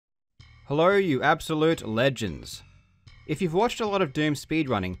Hello, you absolute legends. If you've watched a lot of Doom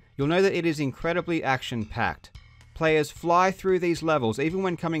speedrunning, you'll know that it is incredibly action-packed. Players fly through these levels even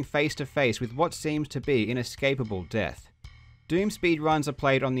when coming face to face with what seems to be inescapable death. Doom speedruns are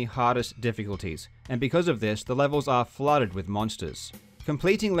played on the hardest difficulties, and because of this, the levels are flooded with monsters.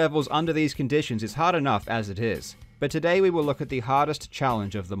 Completing levels under these conditions is hard enough as it is, but today we will look at the hardest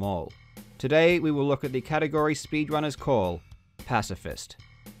challenge of them all. Today we will look at the category speedrunners call pacifist.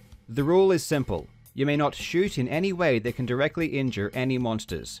 The rule is simple. You may not shoot in any way that can directly injure any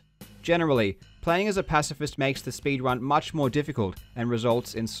monsters. Generally, playing as a pacifist makes the speedrun much more difficult and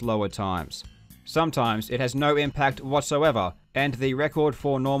results in slower times. Sometimes it has no impact whatsoever, and the record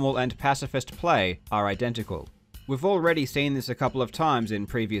for normal and pacifist play are identical. We've already seen this a couple of times in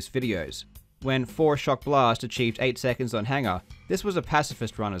previous videos. When 4 Shock Blast achieved 8 seconds on Hanger, this was a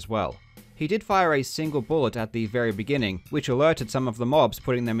pacifist run as well. He did fire a single bullet at the very beginning, which alerted some of the mobs,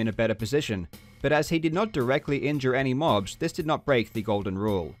 putting them in a better position, but as he did not directly injure any mobs, this did not break the golden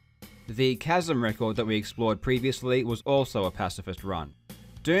rule. The Chasm record that we explored previously was also a pacifist run.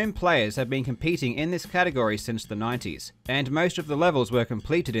 Doom players have been competing in this category since the 90s, and most of the levels were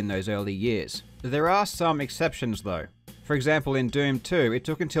completed in those early years. There are some exceptions though. For example, in Doom 2, it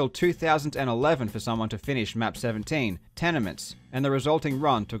took until 2011 for someone to finish Map 17, Tenements, and the resulting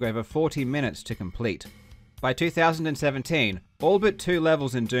run took over 40 minutes to complete. By 2017, all but 2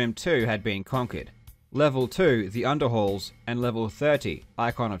 levels in Doom 2 had been conquered. Level 2, the Underhalls, and Level 30,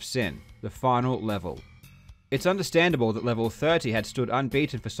 Icon of Sin, the final level. It's understandable that Level 30 had stood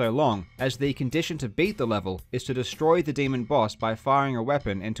unbeaten for so long, as the condition to beat the level is to destroy the demon boss by firing a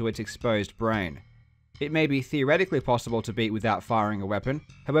weapon into its exposed brain. It may be theoretically possible to beat without firing a weapon,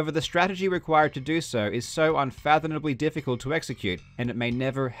 however the strategy required to do so is so unfathomably difficult to execute, and it may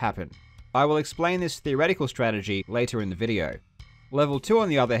never happen. I will explain this theoretical strategy later in the video. Level 2 on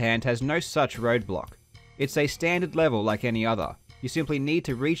the other hand has no such roadblock. It's a standard level like any other. You simply need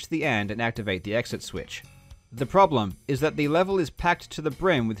to reach the end and activate the exit switch. The problem is that the level is packed to the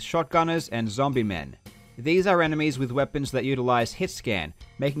brim with shotgunners and zombie men. These are enemies with weapons that utilize hit scan,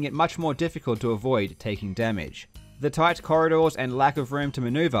 making it much more difficult to avoid taking damage. The tight corridors and lack of room to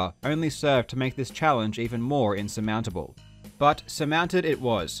maneuver only serve to make this challenge even more insurmountable. But surmounted it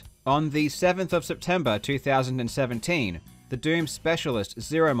was. On the 7th of September 2017, the Doom specialist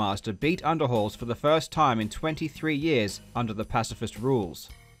Zero Master beat Underhalls for the first time in 23 years under the pacifist rules.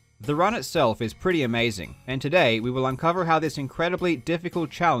 The run itself is pretty amazing, and today we will uncover how this incredibly difficult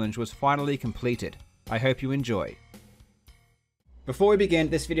challenge was finally completed. I hope you enjoy. Before we begin,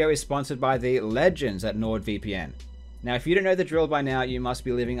 this video is sponsored by the legends at NordVPN. Now, if you don't know the drill by now, you must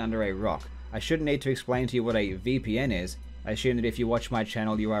be living under a rock. I shouldn't need to explain to you what a VPN is. I assume that if you watch my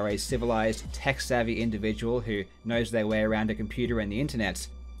channel, you are a civilized, tech-savvy individual who knows their way around a computer and the internet.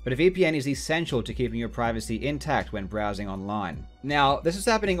 But a VPN is essential to keeping your privacy intact when browsing online. Now, this is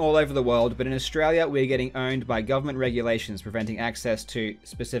happening all over the world, but in Australia, we're getting owned by government regulations preventing access to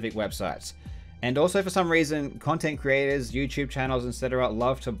specific websites. And also for some reason, content creators, YouTube channels, etc.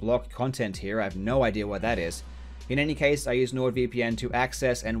 love to block content here. I have no idea what that is. In any case, I use NordVPN to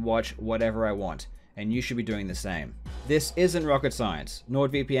access and watch whatever I want, and you should be doing the same. This isn't rocket science.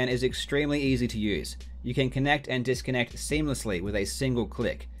 NordVPN is extremely easy to use. You can connect and disconnect seamlessly with a single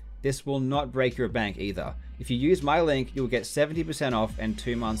click. This will not break your bank either. If you use my link, you'll get 70% off and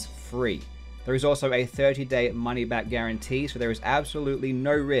 2 months free. There is also a 30-day money-back guarantee, so there is absolutely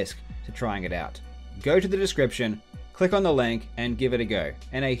no risk to trying it out. Go to the description, click on the link, and give it a go.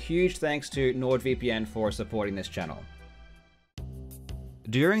 And a huge thanks to NordVPN for supporting this channel.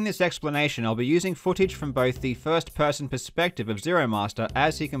 During this explanation, I'll be using footage from both the first-person perspective of Zero Master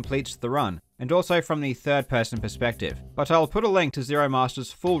as he completes the run, and also from the third-person perspective, but I'll put a link to Zero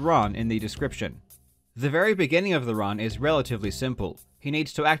Master's full run in the description. The very beginning of the run is relatively simple. He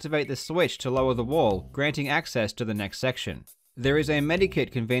needs to activate the switch to lower the wall, granting access to the next section. There is a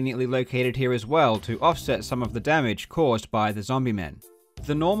medikit conveniently located here as well to offset some of the damage caused by the zombie men.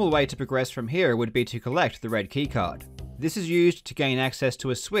 The normal way to progress from here would be to collect the red keycard. This is used to gain access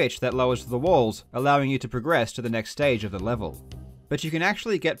to a switch that lowers the walls, allowing you to progress to the next stage of the level. But you can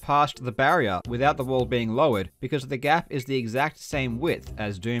actually get past the barrier without the wall being lowered because the gap is the exact same width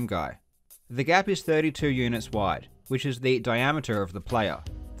as Doom Guy. The gap is 32 units wide, which is the diameter of the player.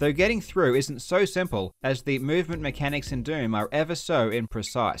 Though getting through isn't so simple, as the movement mechanics in Doom are ever so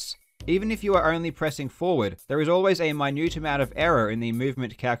imprecise. Even if you are only pressing forward, there is always a minute amount of error in the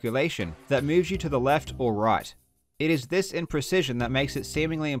movement calculation that moves you to the left or right. It is this imprecision that makes it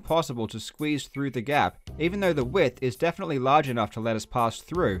seemingly impossible to squeeze through the gap, even though the width is definitely large enough to let us pass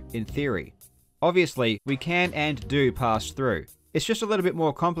through, in theory. Obviously, we can and do pass through. It's just a little bit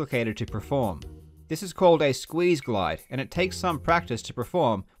more complicated to perform. This is called a squeeze glide, and it takes some practice to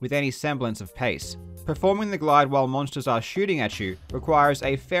perform with any semblance of pace. Performing the glide while monsters are shooting at you requires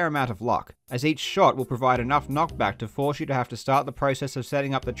a fair amount of luck, as each shot will provide enough knockback to force you to have to start the process of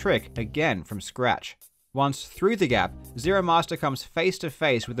setting up the trick again from scratch. Once through the gap, Zero Master comes face to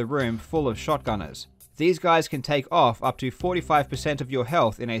face with a room full of shotgunners. These guys can take off up to 45% of your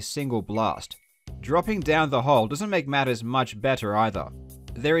health in a single blast. Dropping down the hole doesn't make matters much better either.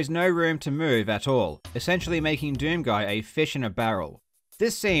 There is no room to move at all, essentially making Doomguy a fish in a barrel.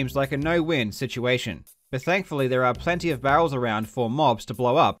 This seems like a no-win situation, but thankfully there are plenty of barrels around for mobs to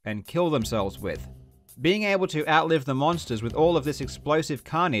blow up and kill themselves with. Being able to outlive the monsters with all of this explosive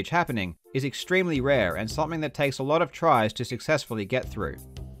carnage happening is extremely rare and something that takes a lot of tries to successfully get through.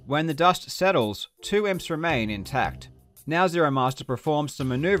 When the dust settles, 2 imps remain intact. Now Zero Master performs some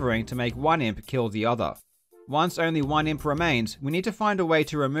maneuvering to make one imp kill the other. Once only one imp remains, we need to find a way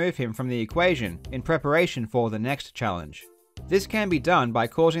to remove him from the equation in preparation for the next challenge. This can be done by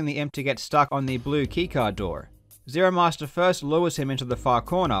causing the imp to get stuck on the blue keycard door. Zero Master first lures him into the far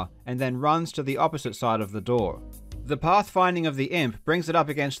corner and then runs to the opposite side of the door. The pathfinding of the imp brings it up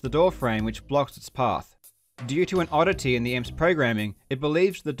against the door frame, which blocks its path. Due to an oddity in the imp's programming, it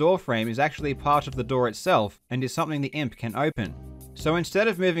believes the door frame is actually part of the door itself and is something the imp can open. So instead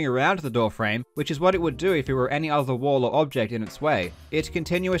of moving around the door frame, which is what it would do if it were any other wall or object in its way, it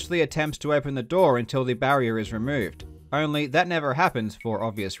continuously attempts to open the door until the barrier is removed. Only that never happens for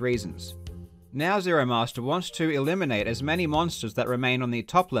obvious reasons. Now Zero Master wants to eliminate as many monsters that remain on the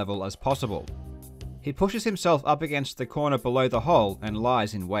top level as possible. He pushes himself up against the corner below the hole and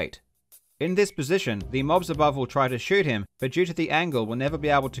lies in wait. In this position, the mobs above will try to shoot him, but due to the angle will never be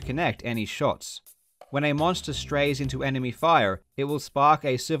able to connect any shots. When a monster strays into enemy fire, it will spark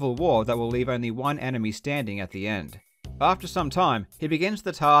a civil war that will leave only one enemy standing at the end. After some time, he begins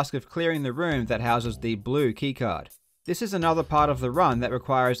the task of clearing the room that houses the blue keycard. This is another part of the run that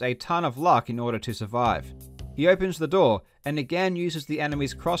requires a ton of luck in order to survive. He opens the door and again uses the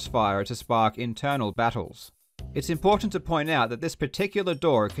enemy's crossfire to spark internal battles. It's important to point out that this particular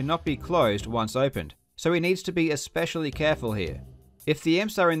door cannot be closed once opened, so he needs to be especially careful here. If the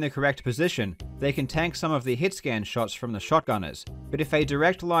imps are in the correct position, they can tank some of the hit scan shots from the shotgunners, but if a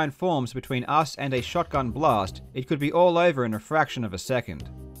direct line forms between us and a shotgun blast, it could be all over in a fraction of a second.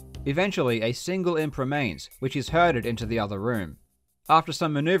 Eventually, a single imp remains, which is herded into the other room. After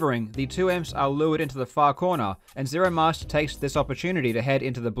some maneuvering, the 2 imps are lured into the far corner, and Zero Master takes this opportunity to head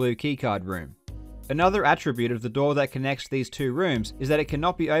into the blue keycard room. Another attribute of the door that connects these 2 rooms is that it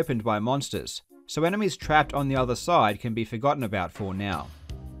cannot be opened by monsters, so enemies trapped on the other side can be forgotten about for now.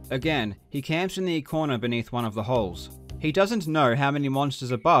 Again, he camps in the corner beneath one of the holes. He doesn't know how many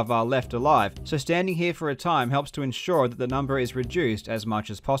monsters above are left alive, so standing here for a time helps to ensure that the number is reduced as much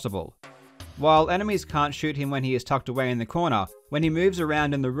as possible. While enemies can't shoot him when he is tucked away in the corner, when he moves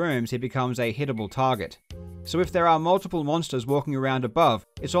around in the rooms he becomes a hittable target. So if there are multiple monsters walking around above,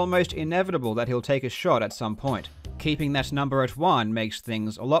 it's almost inevitable that he'll take a shot at some point. Keeping that number at 1 makes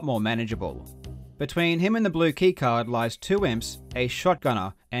things a lot more manageable. Between him and the blue keycard lies 2 imps, a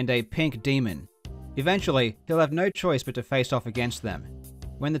shotgunner, and a pink demon. Eventually, he'll have no choice but to face off against them.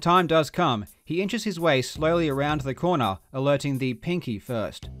 When the time does come, he inches his way slowly around the corner, alerting the pinky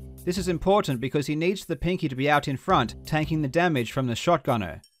first. This is important because he needs the pinky to be out in front, tanking the damage from the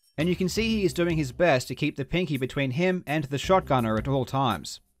shotgunner. And you can see he is doing his best to keep the pinky between him and the shotgunner at all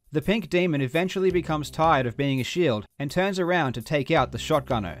times. The pink demon eventually becomes tired of being a shield and turns around to take out the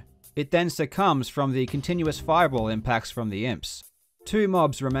shotgunner. It then succumbs from the continuous fireball impacts from the imps. 2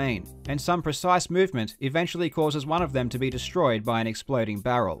 mobs remain, and some precise movement eventually causes one of them to be destroyed by an exploding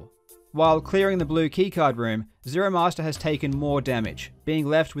barrel. While clearing the blue keycard room, Zero Master has taken more damage, being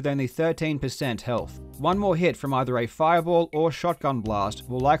left with only 13% health. One more hit from either a fireball or shotgun blast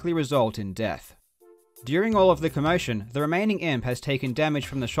will likely result in death. During all of the commotion, the remaining imp has taken damage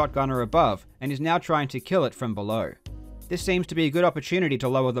from the shotgunner above and is now trying to kill it from below. This seems to be a good opportunity to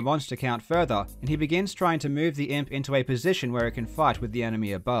lower the monster count further, and he begins trying to move the imp into a position where it can fight with the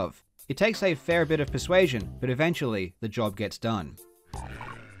enemy above. It takes a fair bit of persuasion, but eventually the job gets done.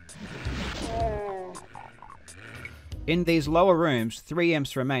 In these lower rooms, 3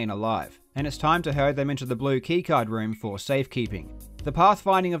 imps remain alive, and it's time to herd them into the blue keycard room for safekeeping. The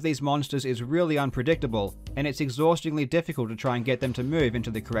pathfinding of these monsters is really unpredictable, and it's exhaustingly difficult to try and get them to move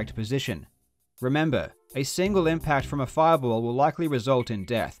into the correct position. Remember, a single impact from a fireball will likely result in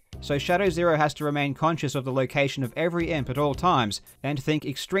death, so Shadow Zero has to remain conscious of the location of every imp at all times, and think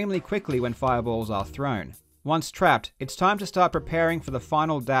extremely quickly when fireballs are thrown. Once trapped, it's time to start preparing for the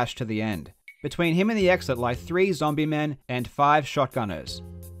final dash to the end. Between him and the exit lie 3 zombie men and 5 shotgunners.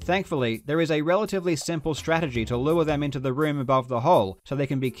 Thankfully, there is a relatively simple strategy to lure them into the room above the hole so they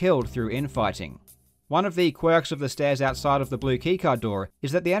can be killed through infighting. One of the quirks of the stairs outside of the blue keycard door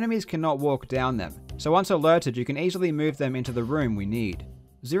is that the enemies cannot walk down them, so once alerted you can easily move them into the room we need.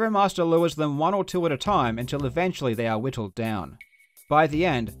 Zero Master lures them 1 or 2 at a time until eventually they are whittled down. By the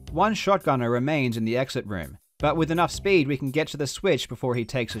end, 1 shotgunner remains in the exit room, but with enough speed we can get to the switch before he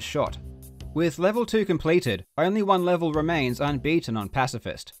takes a shot. With level 2 completed, only 1 level remains unbeaten on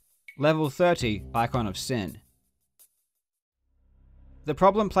Pacifist. Level 30, Icon of Sin. The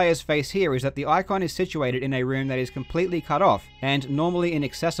problem players face here is that the icon is situated in a room that is completely cut off and normally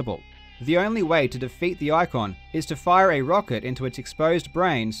inaccessible. The only way to defeat the icon is to fire a rocket into its exposed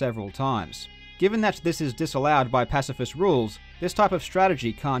brain several times. Given that this is disallowed by pacifist rules, this type of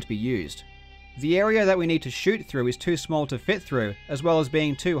strategy can't be used. The area that we need to shoot through is too small to fit through, as well as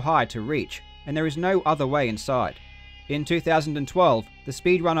being too high to reach, and there is no other way inside. In 2012, the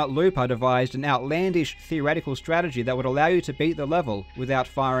speedrunner Looper devised an outlandish theoretical strategy that would allow you to beat the level without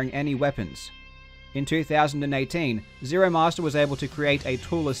firing any weapons. In 2018, Zero Master was able to create a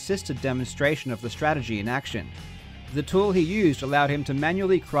tool-assisted demonstration of the strategy in action. The tool he used allowed him to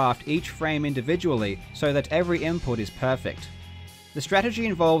manually craft each frame individually so that every input is perfect. The strategy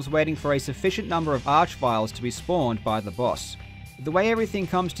involves waiting for a sufficient number of archviles to be spawned by the boss. The way everything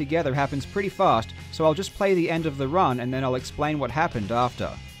comes together happens pretty fast, so I'll just play the end of the run and then I'll explain what happened after.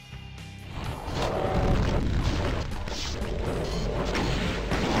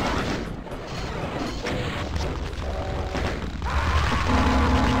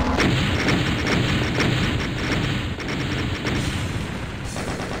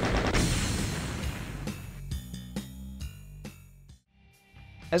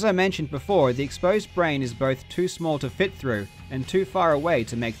 As I mentioned before, the exposed brain is both too small to fit through and too far away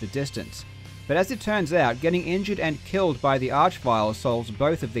to make the distance. But as it turns out, getting injured and killed by the archviles solves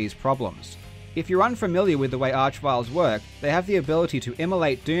both of these problems. If you're unfamiliar with the way archviles work, they have the ability to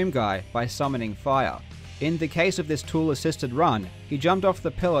immolate Doom Guy by summoning fire. In the case of this tool-assisted run, he jumped off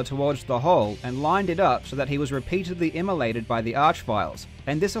the pillar towards the hole and lined it up so that he was repeatedly immolated by the archviles,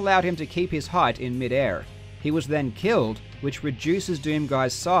 and this allowed him to keep his height in mid-air. He was then killed, which reduces Doom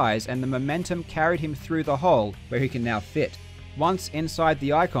Guy's size, and the momentum carried him through the hole where he can now fit. Once inside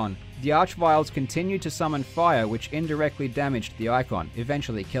the icon, the archviles continued to summon fire, which indirectly damaged the icon,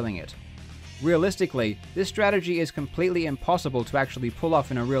 eventually killing it. Realistically, this strategy is completely impossible to actually pull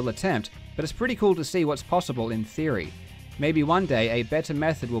off in a real attempt, but it's pretty cool to see what's possible in theory. Maybe one day a better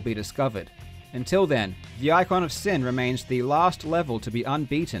method will be discovered. Until then, the Icon of Sin remains the last level to be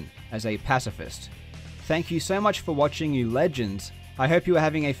unbeaten as a pacifist. Thank you so much for watching, you legends. I hope you are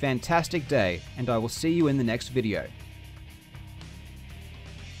having a fantastic day, and I will see you in the next video.